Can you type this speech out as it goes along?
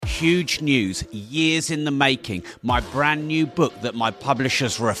huge news, years in the making, my brand new book that my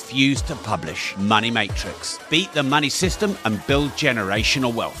publishers refuse to publish, Money Matrix. Beat the money system and build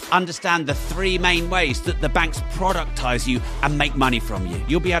generational wealth. Understand the three main ways that the banks productize you and make money from you.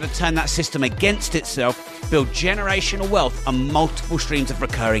 You'll be able to turn that system against itself, build generational wealth and multiple streams of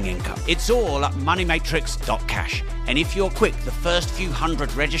recurring income. It's all at moneymatrix.cash. And if you're quick, the first few hundred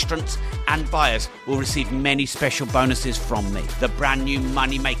registrants and buyers will receive many special bonuses from me. The brand new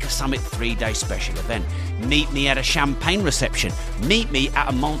Moneymaker Summit 3-day special event. Meet me at a champagne reception. Meet me at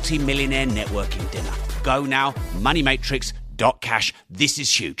a multi-millionaire networking dinner. Go now, moneymatrix.cash. This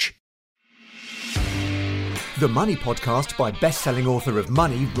is huge. The Money Podcast by best-selling author of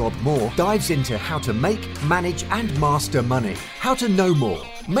Money, Rob Moore, dives into how to make, manage and master money. How to know more,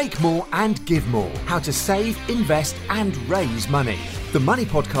 make more and give more. How to save, invest and raise money. The Money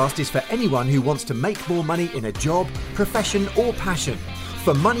Podcast is for anyone who wants to make more money in a job, profession or passion.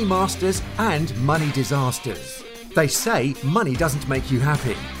 For money masters and money disasters. They say money doesn't make you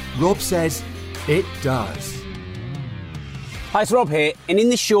happy. Rob says it does. Hi, it's Rob here, and in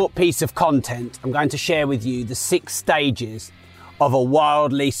this short piece of content, I'm going to share with you the 6 stages of a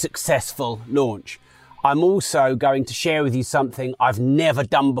wildly successful launch. I'm also going to share with you something I've never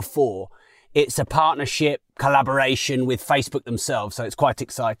done before. It's a partnership, collaboration with Facebook themselves, so it's quite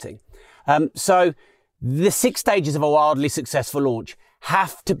exciting. So the 6 stages of a wildly successful launch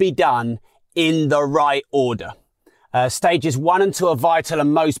have to be done in the right order. Stages 1 and 2 are vital,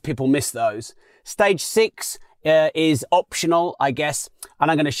 and most people miss those. Stage 6 is optional, I guess,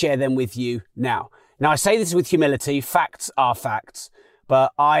 and I'm going to share them with you now. Now, I say this with humility. Facts are facts,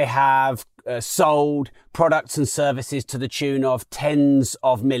 but I have sold products and services to the tune of tens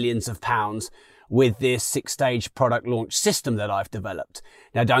of millions of pounds with this 6-stage product launch system that I've developed.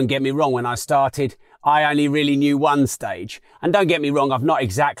 Now, don't get me wrong. When I started, I only really knew one stage. And don't get me wrong, I've not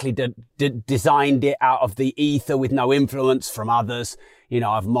exactly designed it out of the ether with no influence from others. You know,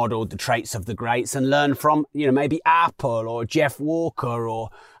 I've modeled the traits of the greats and learned from, maybe Apple or Jeff Walker or,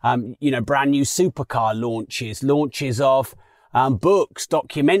 brand new supercar launches of books,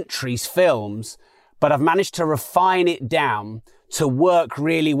 documentaries, films. But I've managed to refine it down to work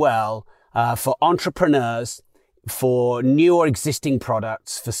really well for entrepreneurs, for new or existing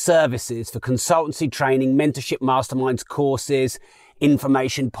products, for services, for consultancy training, mentorship masterminds, courses,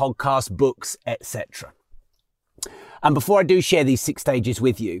 information, podcasts, books, etc. And before I do share these 6 stages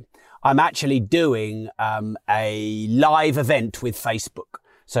with you, I'm actually doing a live event with Facebook.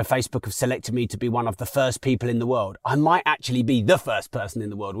 So Facebook have selected me to be one of the first people in the world. I might actually be the first person in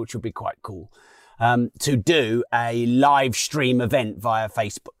the world, which would be quite cool, to do a live stream event via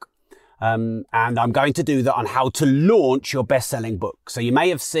Facebook. And I'm going to do that on how to launch your best-selling book. So you may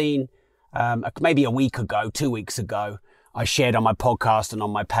have seen, maybe a week ago, 2 weeks ago, I shared on my podcast and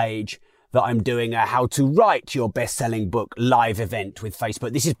on my page that I'm doing a how to write your best-selling book live event with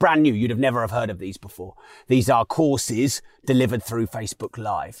Facebook. This is brand new. You'd have never have heard of these before. These are courses delivered through Facebook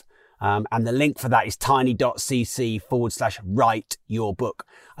Live. And the link for that is tiny.cc/write your book.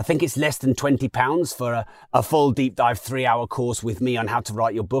 I think it's less than £20 for a full deep dive 3-hour course with me on how to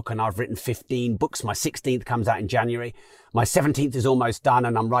write your book. And I've written 15 books. My 16th comes out in January. My 17th is almost done,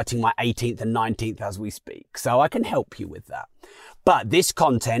 and I'm writing my 18th and 19th as we speak. So I can help you with that. But this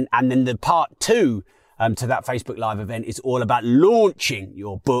content, and then the part 2 to that Facebook Live event, is all about launching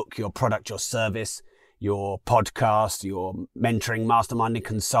your book, your product, your service, your podcast, your mentoring, masterminding,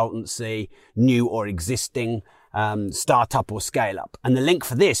 consultancy, new or existing, startup or scale up. And the link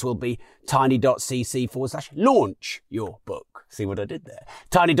for this will be tiny.cc/launch your book. See what I did there?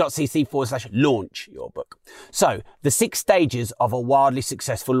 tiny.cc/launch your book. So the 6 stages of a wildly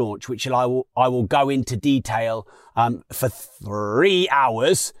successful launch, which I will go into detail for 3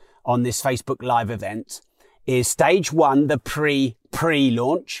 hours on this Facebook Live event, is stage 1, the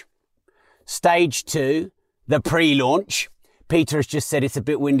pre-launch. Stage 2, the pre-launch. Peter has just said it's a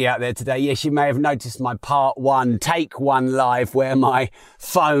bit windy out there today. Yes, you may have noticed my part 1, take 1 live where my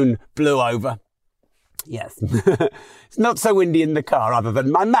phone blew over. Yes, it's not so windy in the car other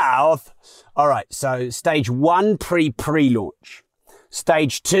than my mouth. All right, so stage 1, pre-launch.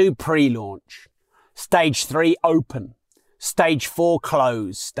 Stage 2, pre-launch. Stage 3, open. Stage 4,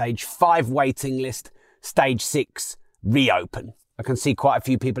 close. Stage 5, waiting list. Stage 6, reopen. I can see quite a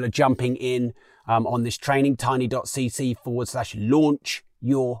few people are jumping in on this training, tiny.cc/launch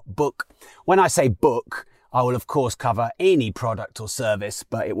your book. When I say book, I will of course cover any product or service,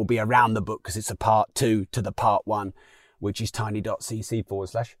 but it will be around the book because it's a part 2 to the part 1, which is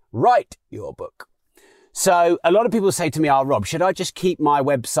tiny.cc/write your book. So a lot of people say to me, Rob, should I just keep my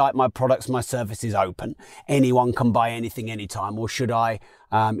website, my products, my services open? Anyone can buy anything anytime, or should I,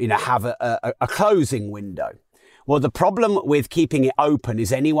 have a closing window? Well, the problem with keeping it open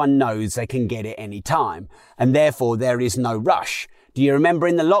is anyone knows they can get it anytime, and therefore there is no rush. Do you remember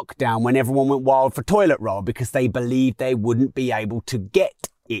in the lockdown when everyone went wild for toilet roll because they believed they wouldn't be able to get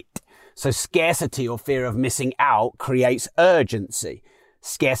it? So scarcity or fear of missing out creates urgency.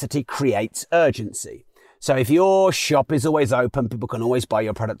 Scarcity creates urgency. So if your shop is always open, people can always buy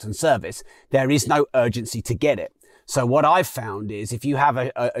your product and service, there is no urgency to get it. So what I've found is if you have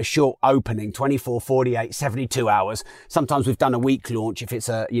a short opening, 24, 48, 72 hours, sometimes we've done a week launch if it's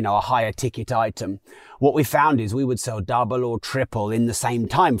a higher ticket item. What we found is we would sell double or triple in the same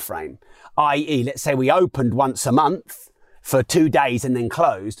time frame. i.e., let's say we opened once a month for 2 days and then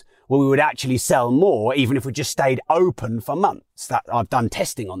closed. Well, we would actually sell more even if we just stayed open for months. That I've done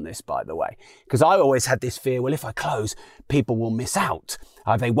testing on this, by the way, because I always had this fear, well, if I close, people will miss out.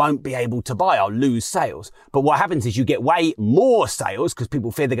 They won't be able to buy. I'll lose sales. But what happens is you get way more sales because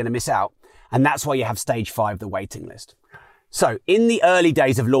people fear they're going to miss out. And that's why you have stage 5, the waiting list. So in the early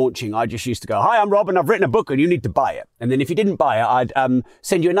days of launching, I just used to go, hi, I'm Rob and I've written a book and you need to buy it. And then if you didn't buy it, I'd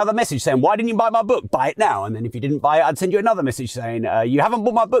send you another message saying, why didn't you buy my book? Buy it now. And then if you didn't buy it, I'd send you another message saying, you haven't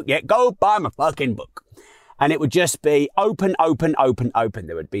bought my book yet. Go buy my fucking book. And it would just be open, open, open, open.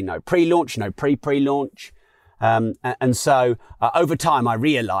 There would be no pre-launch, no pre-launch. And so over time, I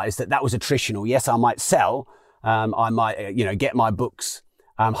realized that was attritional. Yes, I might sell. I might, get my books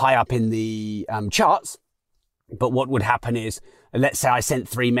high up in the charts. But what would happen is, let's say I sent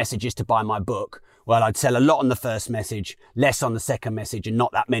 3 messages to buy my book. Well, I'd sell a lot on the first message, less on the second message, and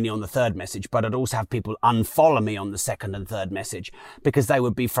not that many on the third message. But I'd also have people unfollow me on the second and third message because they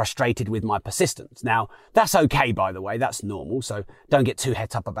would be frustrated with my persistence. Now, that's okay, by the way. That's normal. So don't get too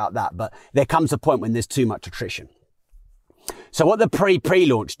het up about that. But there comes a point when there's too much attrition. So what the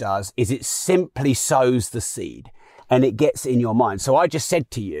pre-launch does is it simply sows the seed and it gets in your mind. So I just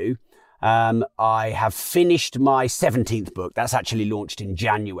said to you, I have finished my 17th book. That's actually launched in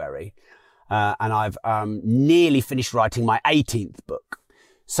January. And I've nearly finished writing my 18th book.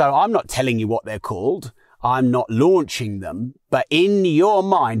 So I'm not telling you what they're called. I'm not launching them. But in your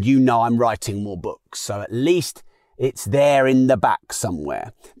mind, I'm writing more books. So at least it's there in the back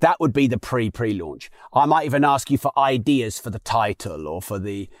somewhere. That would be the pre-launch. I might even ask you for ideas for the title or for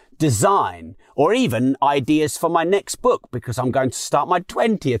the design, or even ideas for my next book because I'm going to start my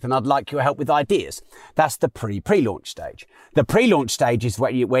 20th and I'd like your help with ideas. That's the pre-launch stage. The pre-launch stage is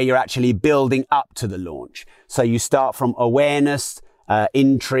where you're actually building up to the launch. So you start from awareness,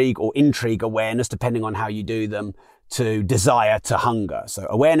 intrigue or intrigue awareness, depending on how you do them, to desire to hunger. So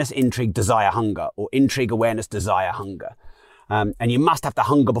awareness, intrigue, desire, hunger, or intrigue, awareness, desire, hunger. And you must have the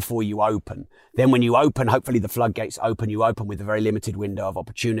hunger before you open. Then when you open, hopefully the floodgates open, you open with a very limited window of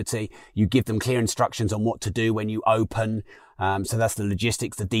opportunity. You give them clear instructions on what to do when you open. So that's the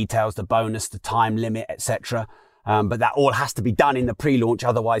logistics, the details, the bonus, the time limit, etc. But that all has to be done in the pre-launch.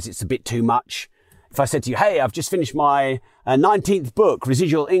 Otherwise it's a bit too much. If I said to you, hey, I've just finished my 19th book,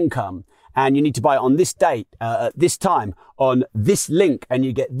 Residual Income, and you need to buy it on this date, at this time, on this link, and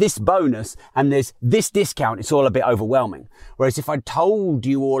you get this bonus, and there's this discount, it's all a bit overwhelming. Whereas if I told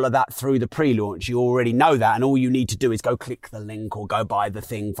you all of that through the pre-launch, you already know that, and all you need to do is go click the link or go buy the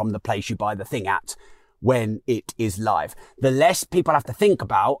thing from the place you buy the thing at when it is live. The less people have to think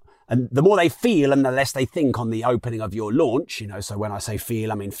about, and the more they feel and the less they think on the opening of your launch, so when I say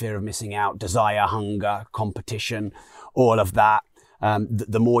feel, I mean fear of missing out, desire, hunger, competition, all of that.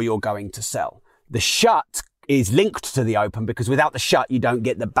 The more you're going to sell. The shut is linked to the open because without the shut, you don't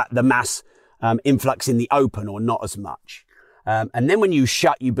get the mass influx in the open or not as much. And then when you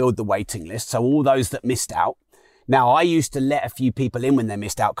shut, you build the waiting list. So all those that missed out. Now, I used to let a few people in when they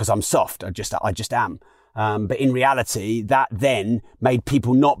missed out because I'm soft. I just am. But in reality, that then made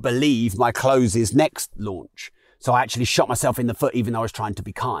people not believe my closes next launch. So I actually shot myself in the foot even though I was trying to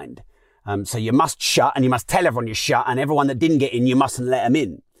be kind. So you must shut and you must tell everyone you shut, and everyone that didn't get in, you mustn't let them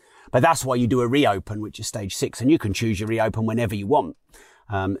in. But that's why you do a reopen, which is stage 6, and you can choose your reopen whenever you want,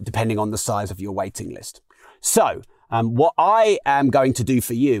 depending on the size of your waiting list. So what I am going to do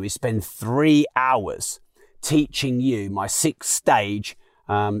for you is spend 3 hours teaching you my 6-stage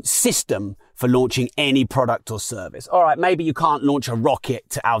system for launching any product or service. All right, maybe you can't launch a rocket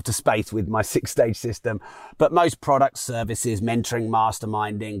to outer space with my 6-stage system, but most products, services, mentoring,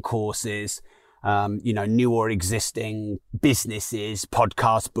 masterminding, courses, new or existing businesses,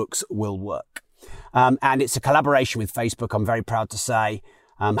 podcasts, books will work. And it's a collaboration with Facebook. I'm very proud to say,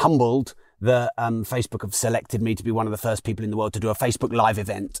 humbled that Facebook have selected me to be one of the first people in the world to do a Facebook Live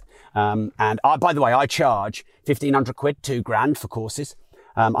event. And by the way, I charge 1,500 quid, £2,000 for courses.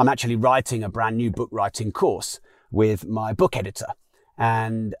 I'm actually writing a brand new book writing course with my book editor.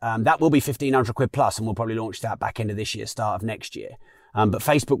 And that will be 1,500 quid plus, and we'll probably launch that back end of this year, start of next year. But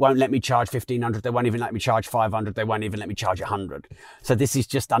Facebook won't let me charge 1,500. They won't even let me charge 500. They won't even let me charge 100. So this is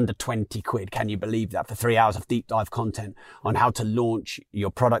just under 20 quid. Can you believe that? For 3 hours of deep dive content on how to launch your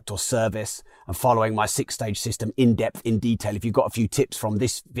product or service and following my 6-stage system in depth, in detail. If you've got a few tips from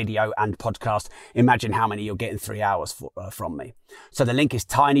this video and podcast, imagine how many you'll get in 3 hours from me. So the link is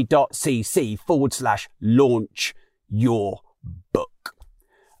tiny.cc/launch your book.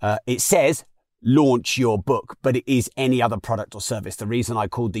 It says launch your book, but it is any other product or service. The reason I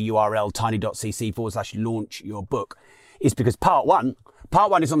called the URL tiny.cc/launch your book is because part one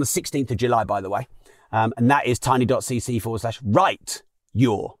is on the 16th of July, by the way. And that is tiny.cc/write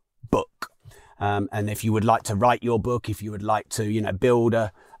your book. And if you would like to write your book, if you would like to, build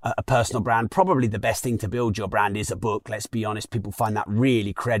a personal brand, probably the best thing to build your brand is a book. Let's be honest. People find that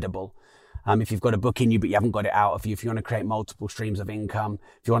really credible. If you've got a book in you, but you haven't got it out of you, if you want to create multiple streams of income,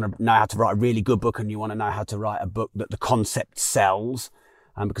 if you want to know how to write a really good book and you want to know how to write a book that the concept sells,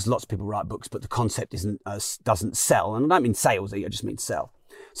 because lots of people write books, but the concept doesn't sell. And I don't mean sales, I just mean sell.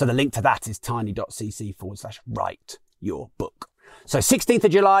 So the link to that is tiny.cc/write your book. So 16th of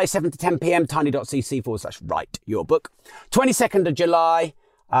July, 7 to 10 p.m, tiny.cc/write your book. 22nd of July,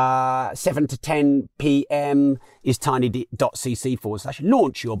 7 to 10 p.m. is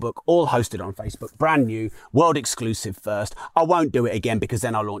tiny.cc/launch your book, all hosted on Facebook, brand new, world exclusive first. I won't do it again because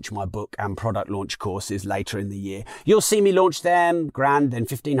then I'll launch my book and product launch courses later in the year. You'll see me launch them, grand, then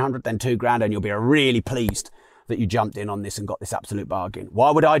 1,500, then £2,000, and you'll be really pleased that you jumped in on this and got this absolute bargain.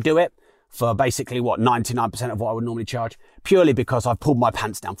 Why would I do it? For basically 99% of what I would normally charge, purely because I've pulled my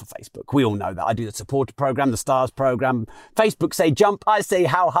pants down for Facebook. We all know that. I do the supporter program, the stars program. Facebook say jump, I say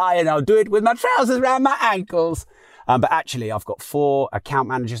how high, and I'll do it with my trousers around my ankles. But actually, I've got 4 account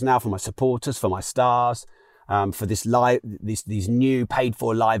managers now for my supporters, for my stars, for these new paid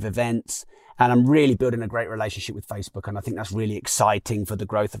for live events. And I'm really building a great relationship with Facebook. And I think that's really exciting for the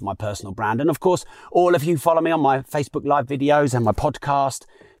growth of my personal brand. And of course, all of you follow me on my Facebook live videos and my podcast.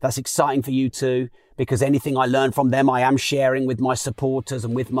 That's exciting for you too, because anything I learn from them, I am sharing with my supporters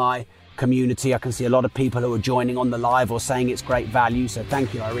and with my community. I can see a lot of people who are joining on the live or saying it's great value. So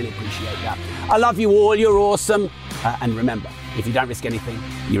thank you. I really appreciate that. I love you all. You're awesome. And remember, if you don't risk anything,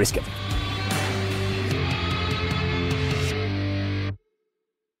 you risk everything.